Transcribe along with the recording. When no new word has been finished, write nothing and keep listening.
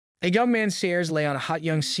A young man's stares lay on a hot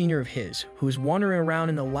young senior of his, who is wandering around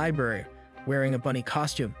in the library wearing a bunny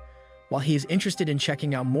costume. While he is interested in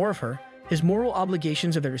checking out more of her, his moral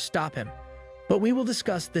obligations are there to stop him. But we will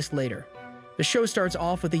discuss this later. The show starts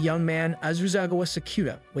off with a young man, Azuzagawa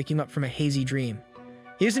Sakuta, waking up from a hazy dream.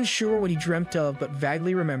 He isn't sure what he dreamt of, but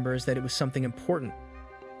vaguely remembers that it was something important.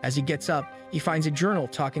 As he gets up, he finds a journal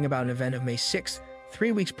talking about an event of May 6th,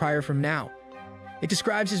 3 weeks prior from now. It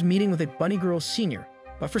describes his meeting with a bunny girl senior,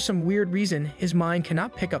 but for some weird reason, his mind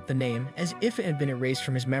cannot pick up the name as if it had been erased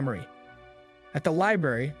from his memory. At the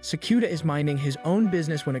library, Sakuta is minding his own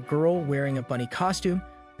business when a girl wearing a bunny costume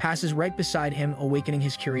passes right beside him, awakening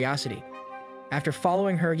his curiosity. After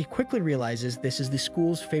following her, he quickly realizes this is the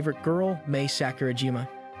school's favorite girl, Mei Sakurajima.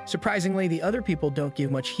 Surprisingly, the other people don't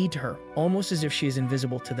give much heed to her, almost as if she is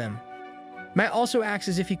invisible to them. Mei also acts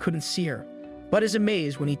as if he couldn't see her, but is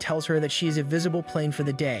amazed when he tells her that she is a visible plane for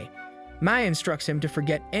the day. Mei instructs him to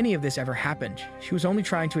forget any of this ever happened. She was only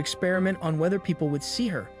trying to experiment on whether people would see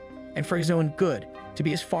her, and for his own good, to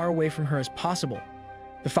be as far away from her as possible.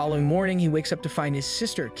 The following morning, he wakes up to find his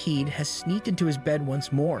sister, Keed, has sneaked into his bed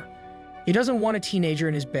once more. He doesn't want a teenager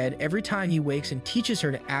in his bed every time he wakes and teaches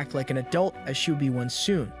her to act like an adult as she will be one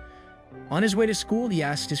soon. On his way to school, he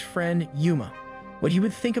asks his friend, Yuma, what he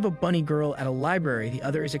would think of a bunny girl at a library. The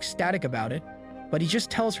other is ecstatic about it, but he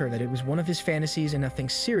just tells her that it was one of his fantasies and nothing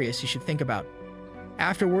serious he should think about.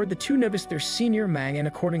 Afterward, the two notice their senior, Mang, and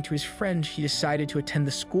according to his friend, he decided to attend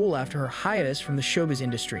the school after her hiatus from the showbiz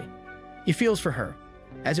industry. He feels for her,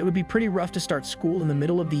 as it would be pretty rough to start school in the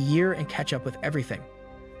middle of the year and catch up with everything.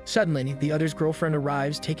 Suddenly, the other's girlfriend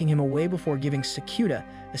arrives, taking him away before giving Sakuta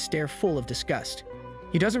a stare full of disgust.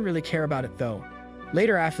 He doesn't really care about it, though.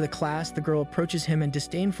 Later, after the class, the girl approaches him and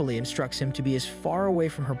disdainfully instructs him to be as far away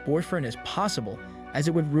from her boyfriend as possible, as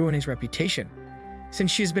it would ruin his reputation. Since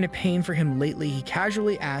she has been a pain for him lately, he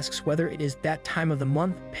casually asks whether it is that time of the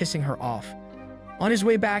month, pissing her off. On his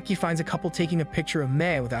way back, he finds a couple taking a picture of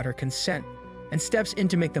Mei without her consent, and steps in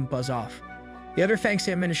to make them buzz off. The other thanks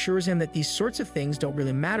him and assures him that these sorts of things don't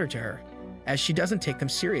really matter to her, as she doesn't take them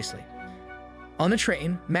seriously. On the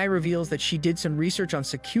train, Mei reveals that she did some research on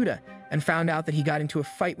Sakuta and found out that he got into a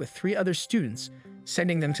fight with 3 other students,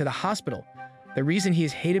 sending them to the hospital. The reason he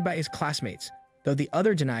is hated by his classmates, though the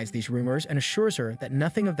other denies these rumors and assures her that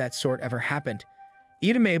nothing of that sort ever happened.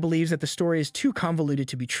 Even Mei believes that the story is too convoluted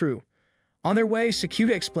to be true. On their way,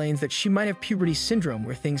 Sakuta explains that she might have puberty syndrome,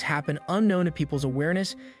 where things happen unknown to people's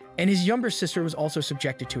awareness, and his younger sister was also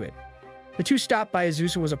subjected to it. The two stop by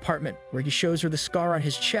Azusawa's apartment, where he shows her the scar on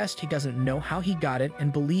his chest. He doesn't know how he got it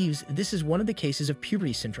and believes this is one of the cases of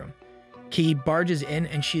puberty syndrome. Ki barges in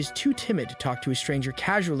and she is too timid to talk to a stranger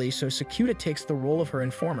casually, so Sakuta takes the role of her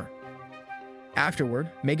informer. Afterward,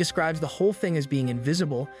 Mei describes the whole thing as being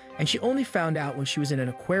invisible, and she only found out when she was in an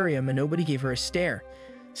aquarium and nobody gave her a stare.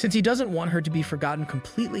 Since he doesn't want her to be forgotten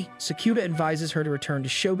completely, Sakuta advises her to return to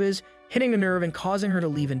showbiz, hitting a nerve and causing her to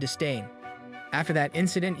leave in disdain. After that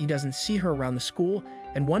incident, he doesn't see her around the school,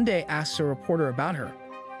 and one day asks a reporter about her,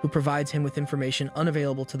 who provides him with information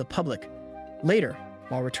unavailable to the public. Later,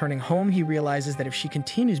 while returning home, he realizes that if she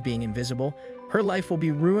continues being invisible, her life will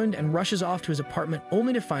be ruined, and rushes off to his apartment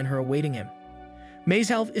only to find her awaiting him. Mei's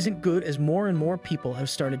health isn't good as more and more people have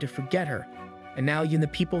started to forget her, and now even the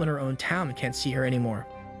people in her own town can't see her anymore.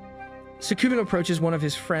 Sakuta approaches one of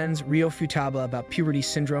his friends, Ryo Futaba, about puberty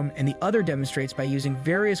syndrome, and the other demonstrates by using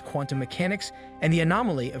various quantum mechanics and the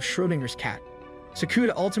anomaly of Schrodinger's cat.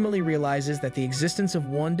 Sakuta ultimately realizes that the existence of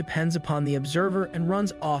one depends upon the observer and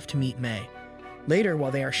runs off to meet Mei. Later,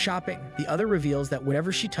 while they are shopping, the other reveals that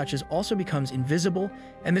whatever she touches also becomes invisible,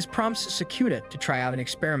 and this prompts Sakuta to try out an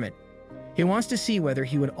experiment. He wants to see whether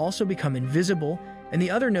he would also become invisible, and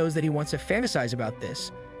the other knows that he wants to fantasize about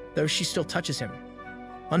this, though she still touches him.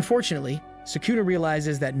 Unfortunately, Sakuta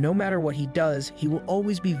realizes that no matter what he does, he will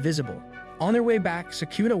always be visible. On their way back,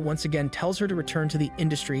 Sakuta once again tells her to return to the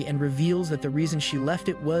industry and reveals that the reason she left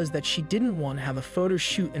it was that she didn't want to have a photo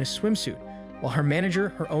shoot in a swimsuit, while her manager,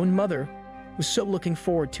 her own mother, was so looking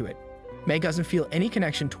forward to it. Mei doesn't feel any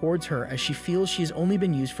connection towards her, as she feels she has only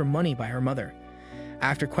been used for money by her mother.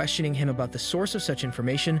 After questioning him about the source of such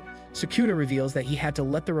information, Sakuta reveals that he had to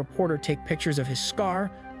let the reporter take pictures of his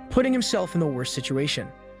scar, putting himself in the worst situation.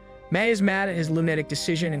 Mei is mad at his lunatic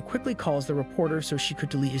decision and quickly calls the reporter so she could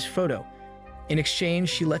delete his photo. In exchange,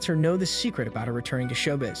 she lets her know the secret about her returning to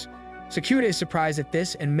showbiz. Sakuta is surprised at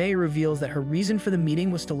this, and Mei reveals that her reason for the meeting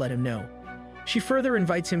was to let him know. She further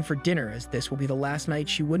invites him for dinner, as this will be the last night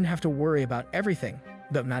she wouldn't have to worry about everything,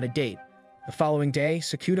 though not a date. The following day,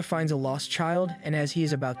 Sakuta finds a lost child, and as he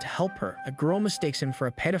is about to help her, a girl mistakes him for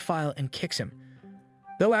a pedophile and kicks him.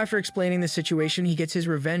 Though after explaining the situation, he gets his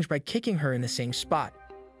revenge by kicking her in the same spot.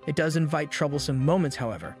 It does invite troublesome moments,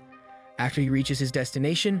 however. After he reaches his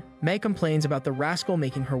destination, May complains about the rascal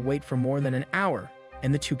making her wait for more than an hour,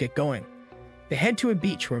 and the two get going. They head to a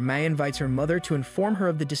beach where May invites her mother to inform her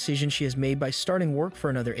of the decision she has made by starting work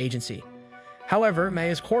for another agency. However,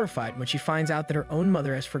 May is horrified when she finds out that her own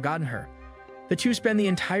mother has forgotten her. The two spend the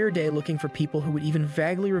entire day looking for people who would even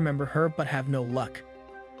vaguely remember her but have no luck.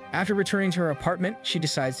 After returning to her apartment, she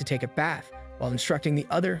decides to take a bath, while instructing the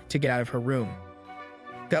other to get out of her room.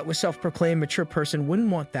 The self-proclaimed mature person wouldn't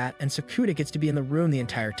want that, and Sakuta gets to be in the room the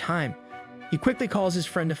entire time. He quickly calls his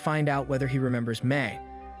friend to find out whether he remembers May.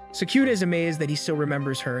 Sakuta is amazed that he still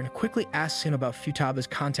remembers her and quickly asks him about Futaba's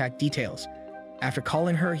contact details. After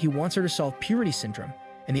calling her, he wants her to solve purity syndrome,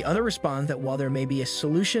 and the other responds that while there may be a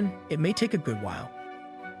solution, it may take a good while.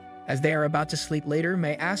 As they are about to sleep later,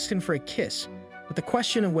 May asks him for a kiss, but the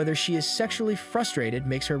question of whether she is sexually frustrated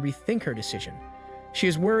makes her rethink her decision. She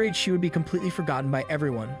is worried she would be completely forgotten by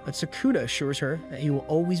everyone, but Sakuta assures her that he will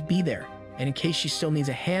always be there, and in case she still needs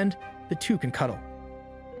a hand, the two can cuddle.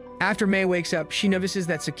 After May wakes up, she notices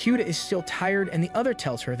that Sakuta is still tired, and the other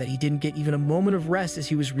tells her that he didn't get even a moment of rest as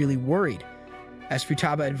he was really worried. As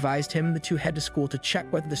Futaba advised him, the two head to school to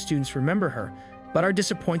check whether the students remember her, but are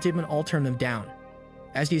disappointed when all turn them down.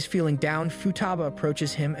 As he is feeling down, Futaba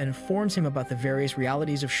approaches him and informs him about the various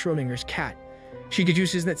realities of Schrodinger's cat. She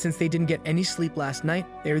deduces that since they didn't get any sleep last night,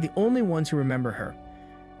 they are the only ones who remember her.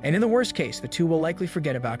 And in the worst case, the two will likely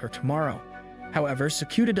forget about her tomorrow. However,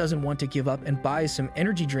 Sakuta doesn't want to give up and buys some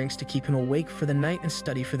energy drinks to keep him awake for the night and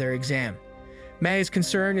study for their exam. May is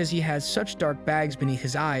concerned as he has such dark bags beneath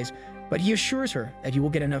his eyes, but he assures her that he will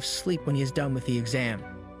get enough sleep when he is done with the exam.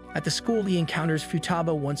 At the school, he encounters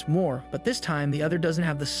Futaba once more, but this time the other doesn't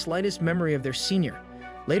have the slightest memory of their senior.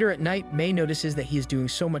 Later at night, May notices that he is doing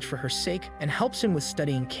so much for her sake and helps him with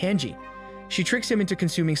studying kanji. She tricks him into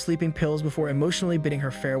consuming sleeping pills before emotionally bidding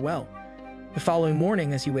her farewell. The following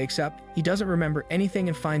morning, as he wakes up, he doesn't remember anything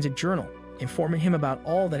and finds a journal, informing him about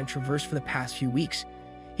all that had traversed for the past few weeks.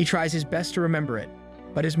 He tries his best to remember it,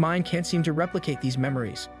 but his mind can't seem to replicate these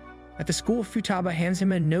memories. At the school, Futaba hands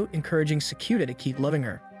him a note encouraging Sakuta to keep loving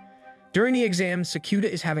her. During the exam, Sakuta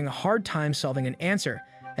is having a hard time solving an answer,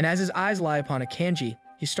 and as his eyes lie upon a kanji,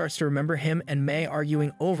 he starts to remember him and May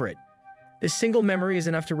arguing over it. This single memory is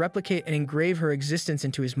enough to replicate and engrave her existence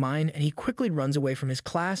into his mind, and he quickly runs away from his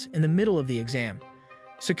class in the middle of the exam.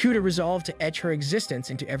 Sakuta resolved to etch her existence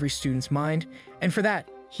into every student's mind, and for that,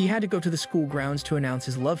 he had to go to the school grounds to announce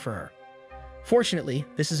his love for her. Fortunately,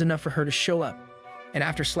 this is enough for her to show up, and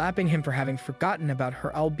after slapping him for having forgotten about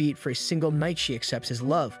her albeit for a single night, she accepts his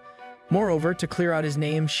love. Moreover, to clear out his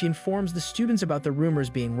name, she informs the students about the rumors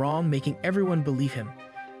being wrong, making everyone believe him.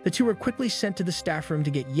 The two are quickly sent to the staff room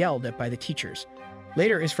to get yelled at by the teachers.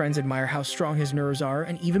 Later, his friends admire how strong his nerves are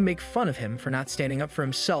and even make fun of him for not standing up for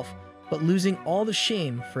himself, but losing all the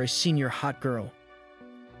shame for a senior hot girl.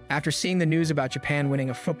 After seeing the news about Japan winning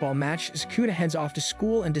a football match, Sakuta heads off to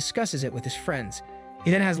school and discusses it with his friends.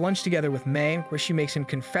 He then has lunch together with May, where she makes him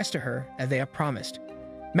confess to her, as they have promised.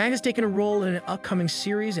 May has taken a role in an upcoming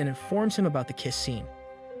series and informs him about the kiss scene.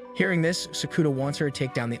 Hearing this, Sakuta wants her to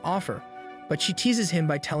take down the offer, but she teases him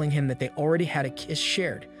by telling him that they already had a kiss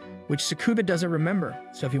shared, which Sakuta doesn't remember,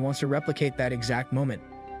 so if he wants to replicate that exact moment.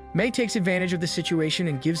 May takes advantage of the situation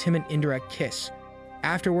and gives him an indirect kiss.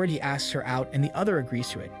 Afterward, he asks her out and the other agrees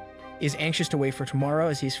to it. He is anxious to wait for tomorrow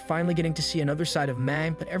as he is finally getting to see another side of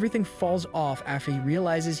May, but everything falls off after he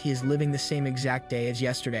realizes he is living the same exact day as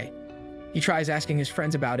yesterday. He tries asking his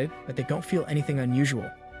friends about it, but they don't feel anything unusual.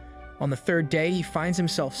 On the third day, he finds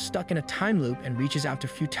himself stuck in a time loop and reaches out to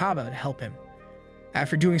Futaba to help him.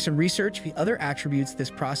 After doing some research, the other attributes this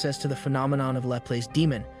process to the phenomenon of Lepley's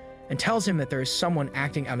demon and tells him that there is someone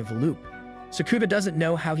acting out of the loop. Sakuta doesn't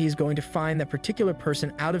know how he is going to find that particular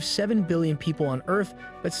person out of 7 billion people on Earth,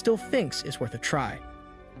 but still thinks it's worth a try.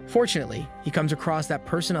 Fortunately, he comes across that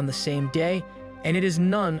person on the same day, and it is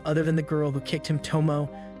none other than the girl who kicked him, Tomo.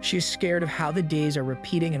 She is scared of how the days are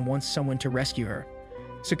repeating and wants someone to rescue her.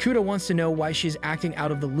 Sakuta wants to know why she is acting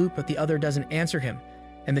out of the loop, but the other doesn't answer him,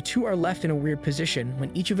 and the two are left in a weird position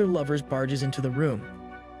when each of their lovers barges into the room.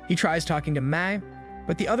 He tries talking to Mai,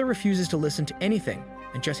 but the other refuses to listen to anything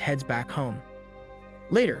and just heads back home.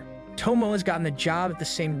 Later, Tomo has gotten a job at the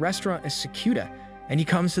same restaurant as Sakuta, and he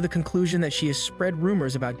comes to the conclusion that she has spread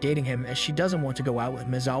rumors about dating him as she doesn't want to go out with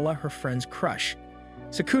Mizawa, her friend's crush.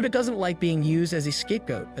 Sakuta doesn't like being used as a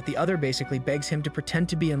scapegoat, but the other basically begs him to pretend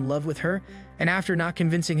to be in love with her, and after not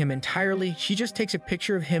convincing him entirely, she just takes a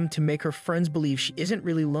picture of him to make her friends believe she isn't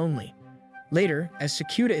really lonely. Later, as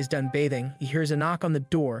Sakuta is done bathing, he hears a knock on the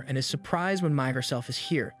door and is surprised when Mai herself is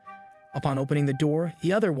here. Upon opening the door,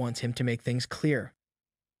 the other wants him to make things clear.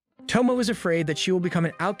 Tomo is afraid that she will become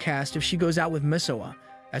an outcast if she goes out with Misawa,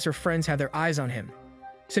 as her friends have their eyes on him.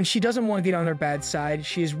 Since she doesn't want to get on their bad side,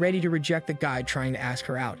 she is ready to reject the guy trying to ask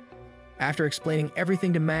her out. After explaining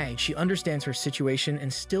everything to Mai, she understands her situation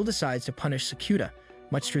and still decides to punish Sakuta,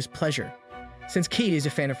 much to his pleasure. Since Katie is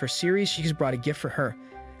a fan of her series, she has brought a gift for her,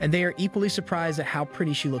 and they are equally surprised at how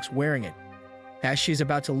pretty she looks wearing it. As she is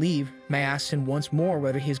about to leave, Mai asks him once more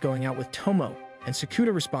whether he is going out with Tomo, and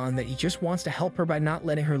Sakuta responds that he just wants to help her by not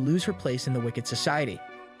letting her lose her place in the wicked society.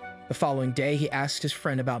 The following day, he asks his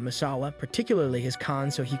friend about Misawa, particularly his con,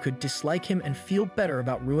 so he could dislike him and feel better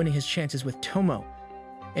about ruining his chances with Tomo.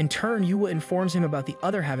 In turn, Yuwa informs him about the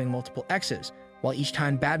other having multiple exes, while each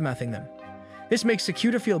time badmouthing them. This makes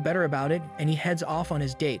Sakuta feel better about it, and he heads off on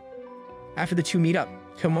his date. After the two meet up,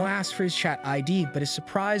 Tomo asks for his chat ID, but is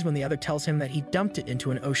surprised when the other tells him that he dumped it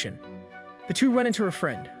into an ocean. The two run into her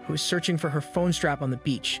friend, who is searching for her phone strap on the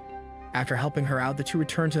beach. After helping her out, the two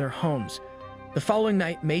return to their homes. The following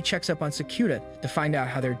night, Mai checks up on Sakuta to find out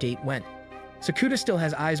how their date went. Sakuta still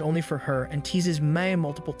has eyes only for her and teases Mai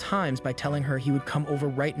multiple times by telling her he would come over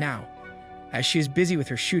right now. As she is busy with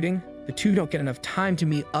her shooting, the two don't get enough time to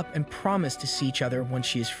meet up and promise to see each other when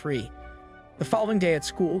she is free. The following day at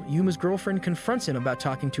school, Yuma's girlfriend confronts him about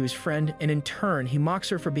talking to his friend, and in turn, he mocks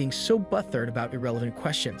her for being so butthurt about irrelevant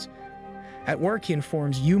questions. At work, he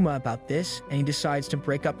informs Yuma about this, and he decides to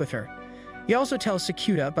break up with her. He also tells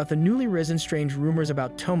Sakuta about the newly risen strange rumors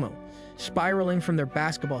about Tomo, spiraling from their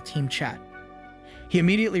basketball team chat. He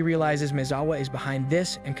immediately realizes Misawa is behind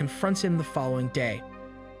this and confronts him the following day.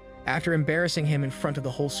 After embarrassing him in front of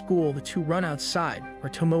the whole school, the two run outside,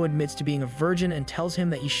 where Tomo admits to being a virgin and tells him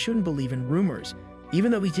that he shouldn't believe in rumors,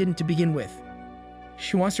 even though he didn't to begin with.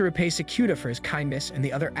 She wants to repay Sakuta for his kindness, and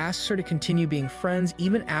the other asks her to continue being friends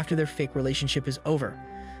even after their fake relationship is over.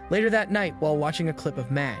 Later that night, while watching a clip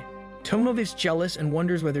of Mai, Tomo is jealous and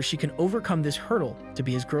wonders whether she can overcome this hurdle to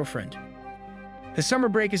be his girlfriend. The summer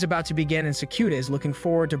break is about to begin, and Sakuta is looking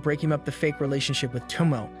forward to breaking up the fake relationship with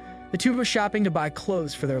Tomo. The two go shopping to buy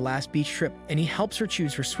clothes for their last beach trip, and he helps her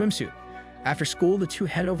choose her swimsuit. After school, the two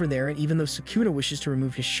head over there, and even though Sakuta wishes to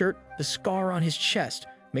remove his shirt, the scar on his chest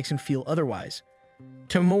makes him feel otherwise.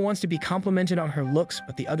 Tomo wants to be complimented on her looks,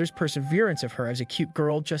 but the other's perseverance of her as a cute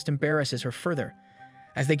girl just embarrasses her further.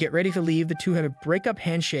 As they get ready to leave, the two have a breakup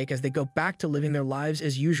handshake as they go back to living their lives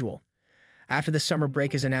as usual. After the summer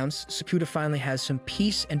break is announced, Sakuta finally has some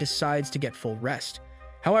peace and decides to get full rest.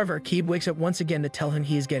 However, Keeb wakes up once again to tell him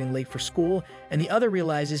he is getting late for school, and the other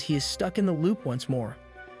realizes he is stuck in the loop once more.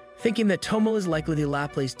 Thinking that Tomo is likely the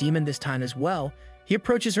Laplace demon this time as well, he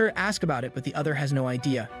approaches her to ask about it, but the other has no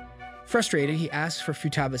idea. Frustrated, he asks for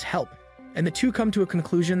Futaba's help, and the two come to a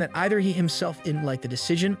conclusion that either he himself didn't like the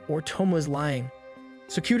decision or Tomo is lying.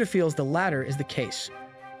 Sakuta feels the latter is the case.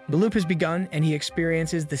 The loop has begun, and he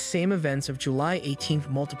experiences the same events of July 18th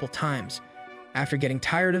multiple times. After getting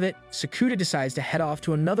tired of it, Sakuta decides to head off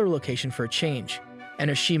to another location for a change,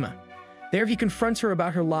 Enoshima. There he confronts her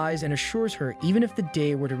about her lies and assures her even if the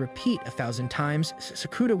day were to repeat 1,000 times,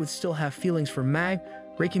 Sakuta would still have feelings for Mag,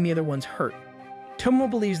 breaking the other one's hurt. Tomo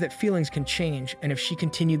believes that feelings can change, and if she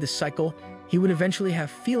continued the cycle, he would eventually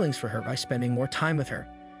have feelings for her by spending more time with her.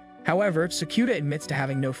 However, Sakuta admits to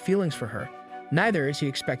having no feelings for her. Neither is he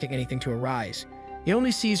expecting anything to arise. He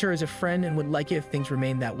only sees her as a friend and would like it if things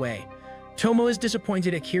remained that way. Tomo is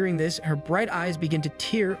disappointed at hearing this, and her bright eyes begin to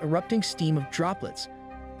tear, erupting steam of droplets.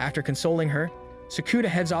 After consoling her, Sakuta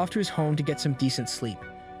heads off to his home to get some decent sleep.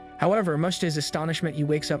 However, much to his astonishment, he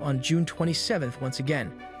wakes up on June 27th once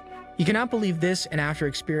again. He cannot believe this, and after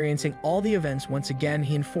experiencing all the events once again,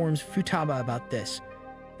 he informs Futaba about this.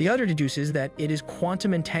 The other deduces that it is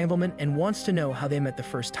quantum entanglement and wants to know how they met the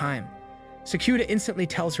first time. Sakuta instantly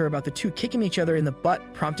tells her about the two kicking each other in the butt,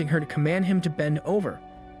 prompting her to command him to bend over.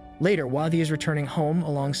 Later, while he is returning home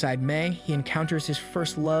alongside Mai, he encounters his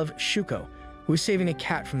first love, Shuko, who is saving a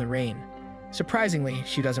cat from the rain. Surprisingly,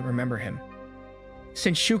 she doesn't remember him.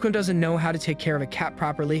 Since Shuko doesn't know how to take care of a cat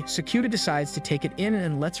properly, Sakuta decides to take it in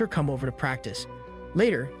and lets her come over to practice.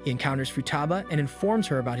 Later, he encounters Futaba and informs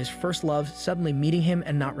her about his first love suddenly meeting him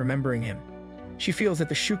and not remembering him. She feels that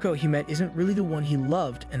the Shuko he met isn't really the one he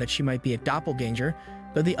loved and that she might be a doppelganger,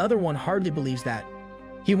 but the other one hardly believes that.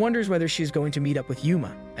 He wonders whether she is going to meet up with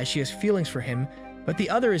Yuma, as she has feelings for him, but the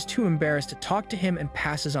other is too embarrassed to talk to him and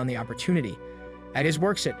passes on the opportunity. At his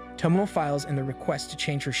worksit, Tomo files in the request to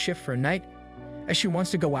change her shift for a night, as she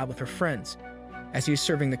wants to go out with her friends. As he is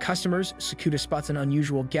serving the customers, Sakuta spots an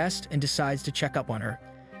unusual guest and decides to check up on her.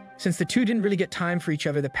 Since the two didn't really get time for each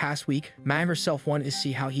other the past week, Mai herself wanted to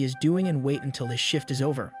see how he is doing and wait until his shift is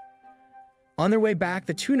over. On their way back,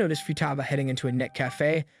 the two notice Futaba heading into a net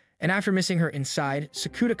cafe, and after missing her inside,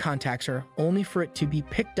 Sakuta contacts her, only for it to be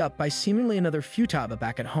picked up by seemingly another Futaba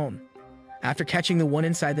back at home. After catching the one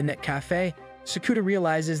inside the net cafe, Sakuta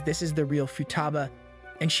realizes this is the real Futaba,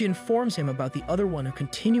 and she informs him about the other one who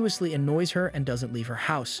continuously annoys her and doesn't leave her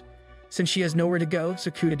house. Since she has nowhere to go,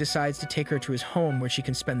 Sakuta decides to take her to his home where she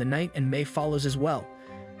can spend the night, and Mai follows as well.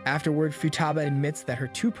 Afterward, Futaba admits that her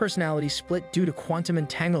two personalities split due to quantum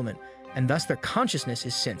entanglement, and thus their consciousness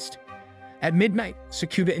is synced. At midnight,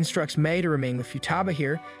 Sakuta instructs Mai to remain with Futaba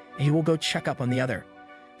here, and he will go check up on the other.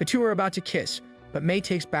 The two are about to kiss, but Mai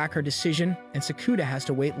takes back her decision, and Sakuta has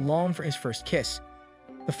to wait long for his first kiss.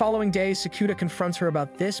 The following day, Sakuta confronts her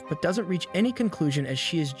about this, but doesn't reach any conclusion as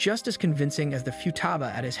she is just as convincing as the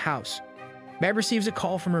Futaba at his house. Mai receives a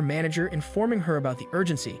call from her manager informing her about the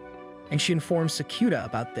urgency, and she informs Sakuta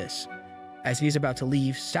about this. As he is about to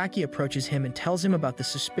leave, Saki approaches him and tells him about the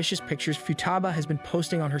suspicious pictures Futaba has been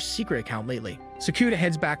posting on her secret account lately. Sakuta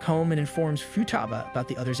heads back home and informs Futaba about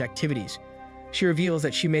the other's activities. She reveals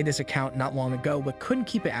that she made this account not long ago but couldn't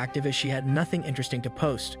keep it active as she had nothing interesting to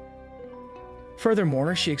post.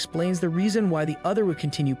 Furthermore, she explains the reason why the other would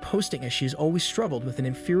continue posting as she has always struggled with an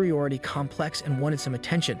inferiority complex and wanted some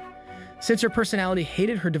attention. Since her personality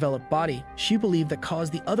hated her developed body, she believed that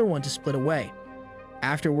caused the other one to split away.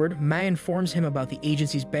 Afterward, Mai informs him about the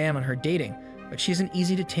agency's ban on her dating, but she isn't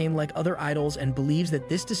easy to tame like other idols and believes that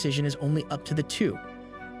this decision is only up to the two.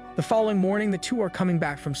 The following morning, the two are coming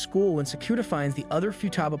back from school when Sakuta finds the other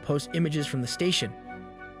Futaba post images from the station.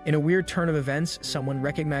 In a weird turn of events, someone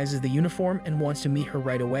recognizes the uniform and wants to meet her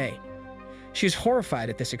right away. She is horrified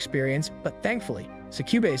at this experience, but thankfully,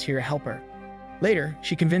 Sakuba is here to help her. Later,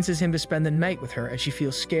 she convinces him to spend the night with her as she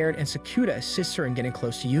feels scared, and Sakuta assists her in getting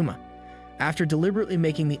close to Yuma. After deliberately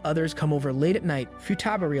making the others come over late at night,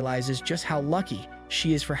 Futaba realizes just how lucky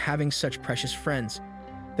she is for having such precious friends.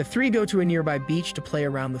 The three go to a nearby beach to play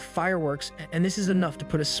around with fireworks, and this is enough to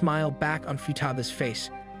put a smile back on Futaba's face.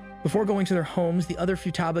 Before going to their homes, the other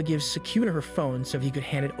Futaba gives Sakuta her phone so he could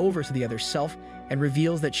hand it over to the other self, and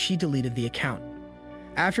reveals that she deleted the account.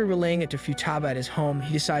 After relaying it to Futaba at his home,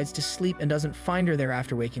 he decides to sleep and doesn't find her there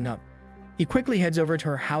after waking up. He quickly heads over to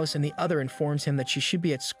her house, and the other informs him that she should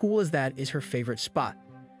be at school as that is her favorite spot.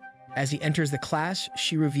 As he enters the class,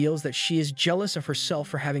 she reveals that she is jealous of herself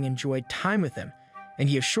for having enjoyed time with him, and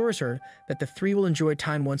he assures her that the three will enjoy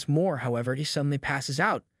time once more. However, he suddenly passes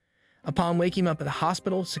out. Upon waking up at the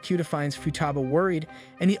hospital, Sakuta finds Futaba worried,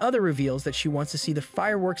 and the other reveals that she wants to see the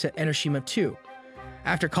fireworks at Enoshima too.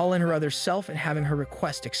 After calling her other self and having her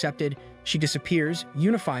request accepted, she disappears,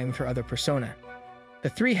 unifying with her other persona. The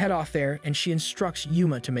three head off there, and she instructs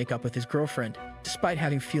Yuma to make up with his girlfriend, despite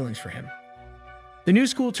having feelings for him. The new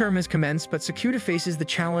school term has commenced, but Sakuta faces the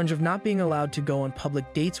challenge of not being allowed to go on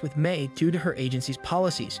public dates with Mai due to her agency's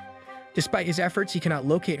policies. Despite his efforts, he cannot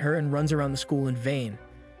locate her and runs around the school in vain.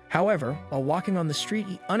 However, while walking on the street,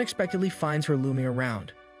 he unexpectedly finds her looming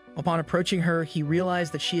around. Upon approaching her, he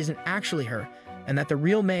realizes that she isn't actually her, and that the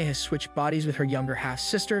real Mai has switched bodies with her younger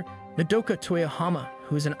half-sister, Nodoka Toyohama,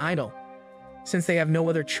 who is an idol. Since they have no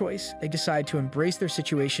other choice, they decide to embrace their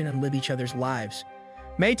situation and live each other's lives.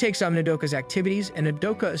 Mai takes on Nodoka's activities, and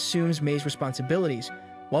Nodoka assumes Mai's responsibilities,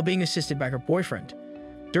 while being assisted by her boyfriend.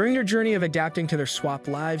 During their journey of adapting to their swapped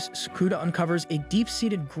lives, Sakuta uncovers a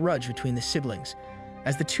deep-seated grudge between the siblings.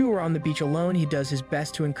 As the two are on the beach alone, he does his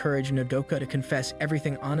best to encourage Nodoka to confess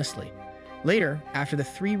everything honestly. Later, after the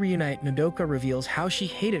three reunite, Nodoka reveals how she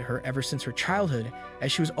hated her ever since her childhood,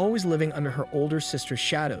 as she was always living under her older sister's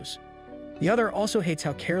shadows. The other also hates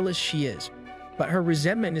how careless she is, but her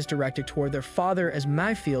resentment is directed toward their father, as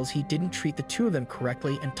Mai feels he didn't treat the two of them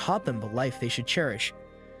correctly and taught them the life they should cherish.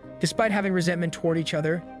 Despite having resentment toward each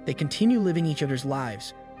other, they continue living each other's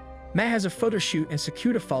lives. Mai has a photo shoot, and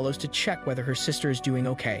Sakuta follows to check whether her sister is doing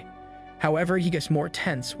okay. However, he gets more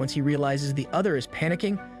tense once he realizes the other is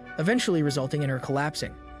panicking, eventually resulting in her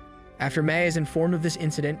collapsing. After Mai is informed of this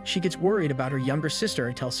incident, she gets worried about her younger sister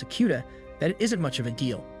and tells Sakuta that it isn't much of a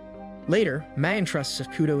deal. Later, Mai entrusts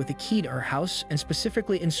Sakuta with the key to her house and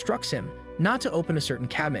specifically instructs him not to open a certain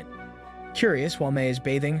cabinet. Curious, while Mai is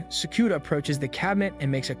bathing, Sakuta approaches the cabinet and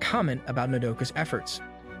makes a comment about Nodoka's efforts.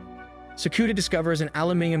 Sakuta discovers an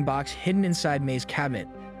aluminum box hidden inside Mai's cabinet.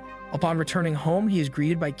 Upon returning home, he is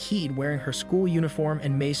greeted by Keed wearing her school uniform,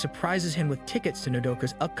 and Mai surprises him with tickets to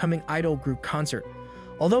Nodoka's upcoming idol group concert.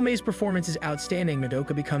 Although Mai's performance is outstanding,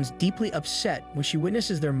 Nodoka becomes deeply upset when she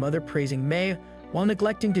witnesses their mother praising Mai while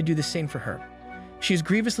neglecting to do the same for her. She is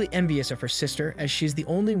grievously envious of her sister, as she is the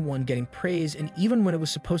only one getting praise, and even when it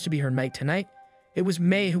was supposed to be her night tonight, it was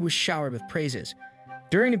Mei who was showered with praises.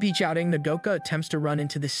 During a beach outing, Nodoka attempts to run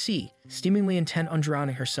into the sea, seemingly intent on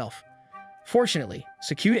drowning herself. Fortunately,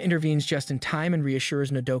 Sakuta intervenes just in time and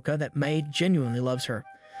reassures Nodoka that Mei genuinely loves her.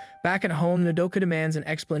 Back at home, Nodoka demands an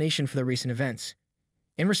explanation for the recent events.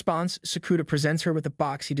 In response, Sakuta presents her with a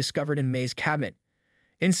box he discovered in Mei's cabinet.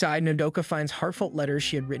 Inside, Nodoka finds heartfelt letters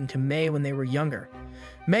she had written to Mei when they were younger.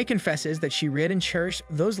 Mei confesses that she read and cherished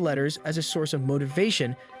those letters as a source of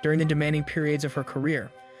motivation during the demanding periods of her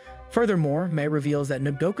career. Furthermore, Mei reveals that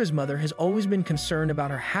Nodoka's mother has always been concerned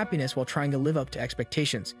about her happiness while trying to live up to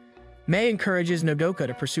expectations. Mei encourages Nodoka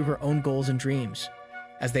to pursue her own goals and dreams.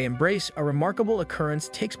 As they embrace, a remarkable occurrence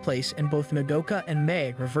takes place and both Nodoka and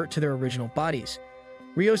Mei revert to their original bodies.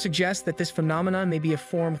 Ryo suggests that this phenomenon may be a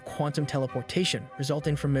form of quantum teleportation,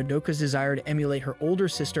 resulting from Nodoka's desire to emulate her older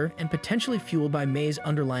sister and potentially fueled by Mei's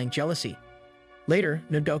underlying jealousy. Later,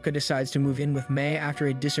 Nodoka decides to move in with Mei after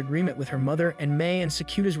a disagreement with her mother, and Mei and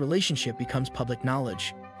Sakuta's relationship becomes public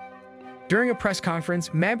knowledge. During a press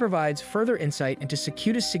conference, Mei provides further insight into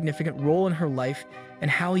Sakuta's significant role in her life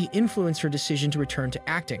and how he influenced her decision to return to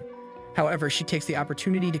acting. However, she takes the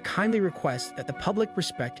opportunity to kindly request that the public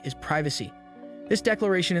respect his privacy. This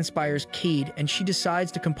declaration inspires Cade, and she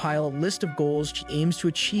decides to compile a list of goals she aims to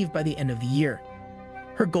achieve by the end of the year.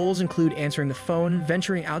 Her goals include answering the phone,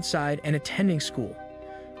 venturing outside, and attending school.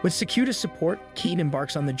 With Sakuta's support, Cade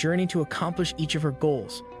embarks on the journey to accomplish each of her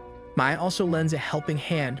goals. Mai also lends a helping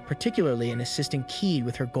hand, particularly in assisting Cade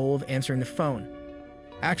with her goal of answering the phone.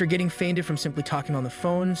 After getting fainted from simply talking on the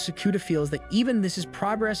phone, Sakuta feels that even this is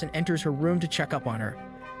progress and enters her room to check up on her.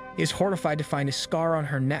 He is horrified to find a scar on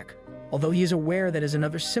her neck, although he is aware that is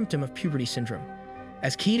another symptom of puberty syndrome.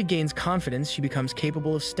 As Kita gains confidence, she becomes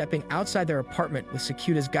capable of stepping outside their apartment with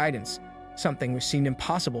Sakuta's guidance, something which seemed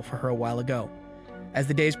impossible for her a while ago. As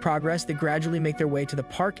the days progress, they gradually make their way to the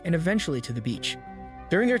park and eventually to the beach.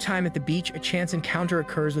 During their time at the beach, a chance encounter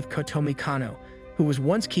occurs with Kotomi Kano, who was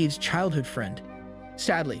once Kied's childhood friend.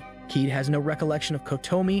 Sadly, Kied has no recollection of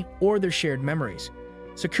Kotomi or their shared memories.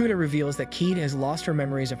 Sakuta reveals that Kied has lost her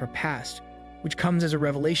memories of her past, which comes as a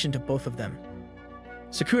revelation to both of them.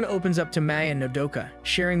 Sakuta opens up to Mai and Nodoka,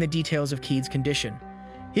 sharing the details of Kied's condition.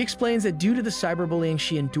 He explains that due to the cyberbullying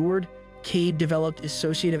she endured, Kied developed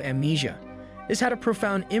dissociative amnesia. This had a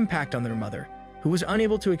profound impact on their mother, who was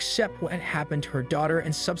unable to accept what had happened to her daughter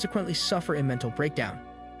and subsequently suffer a mental breakdown.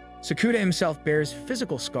 Sakuta himself bears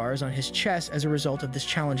physical scars on his chest as a result of this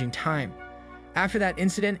challenging time. After that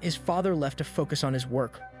incident, his father left to focus on his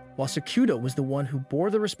work, while Sakuta was the one who bore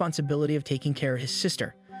the responsibility of taking care of his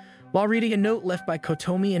sister. While reading a note left by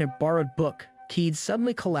Kotomi in a borrowed book, Kied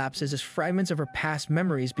suddenly collapses as fragments of her past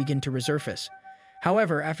memories begin to resurface.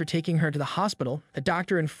 However, after taking her to the hospital, the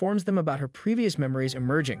doctor informs them about her previous memories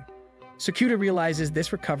emerging. Sakuta realizes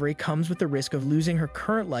this recovery comes with the risk of losing her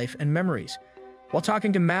current life and memories. While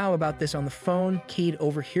talking to Mao about this on the phone, Kied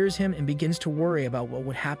overhears him and begins to worry about what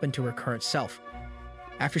would happen to her current self.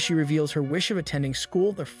 After she reveals her wish of attending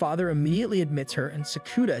school, their father immediately admits her, and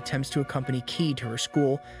Sakuta attempts to accompany Kied to her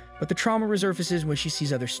school, but the trauma resurfaces when she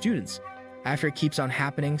sees other students. After it keeps on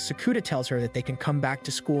happening, Sakuta tells her that they can come back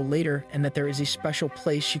to school later and that there is a special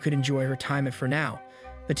place she could enjoy her time at for now.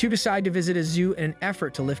 The two decide to visit a zoo in an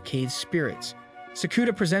effort to lift Kied's spirits.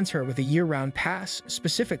 Sakuta presents her with a year-round pass,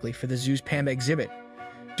 specifically for the zoo's panda exhibit.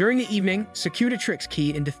 During the evening, Sakuta tricks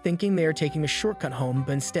Kied into thinking they are taking a shortcut home,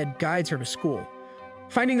 but instead guides her to school.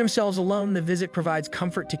 Finding themselves alone, the visit provides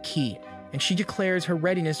comfort to Kied, and she declares her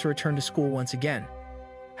readiness to return to school once again.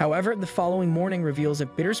 However, the following morning reveals a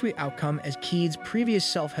bittersweet outcome as Kied's previous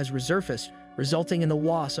self has resurfaced, resulting in the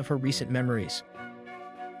loss of her recent memories.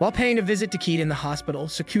 While paying a visit to Kied in the hospital,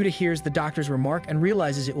 Sakuta hears the doctor's remark and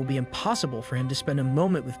realizes it will be impossible for him to spend a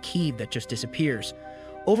moment with Kied that just disappears.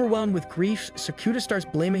 Overwhelmed with grief, Sakuta starts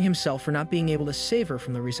blaming himself for not being able to save her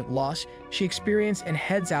from the recent loss she experienced and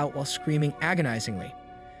heads out while screaming agonizingly.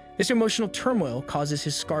 This emotional turmoil causes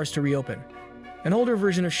his scars to reopen. An older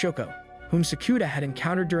version of Shoko, whom Sakuta had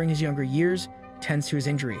encountered during his younger years, tends to his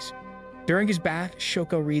injuries. During his bath,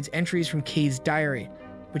 Shoko reads entries from Kied's diary,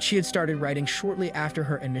 which she had started writing shortly after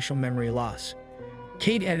her initial memory loss.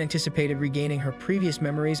 Kied had anticipated regaining her previous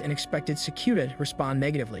memories and expected Sakuta to respond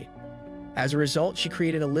negatively. As a result, she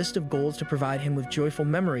created a list of goals to provide him with joyful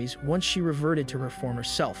memories once she reverted to her former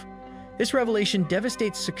self. This revelation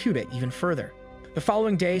devastates Sakuta even further. The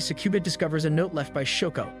following day, Sakuta discovers a note left by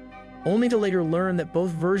Shoko, only to later learn that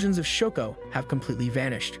both versions of Shoko have completely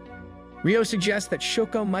vanished. Ryo suggests that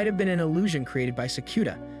Shoko might have been an illusion created by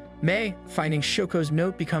Sakuta, Mei, finding Shoko's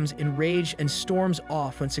note, becomes enraged and storms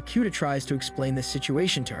off when Sakuta tries to explain the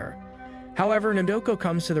situation to her. However, Nodoko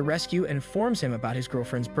comes to the rescue and informs him about his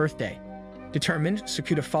girlfriend's birthday. Determined,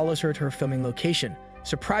 Sakuta follows her to her filming location,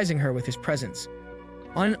 surprising her with his presence.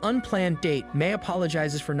 On an unplanned date, Mei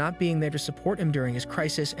apologizes for not being there to support him during his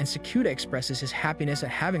crisis, and Sakuta expresses his happiness at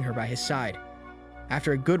having her by his side.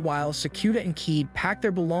 After a good while, Sakuta and Keed pack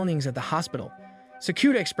their belongings at the hospital.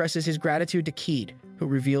 Sakuta expresses his gratitude to Keed, who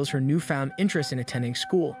reveals her newfound interest in attending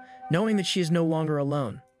school, knowing that she is no longer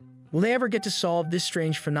alone. Will they ever get to solve this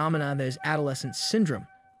strange phenomenon that is adolescent syndrome?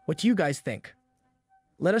 What do you guys think?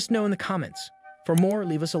 Let us know in the comments. For more,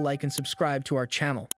 leave us a like and subscribe to our channel.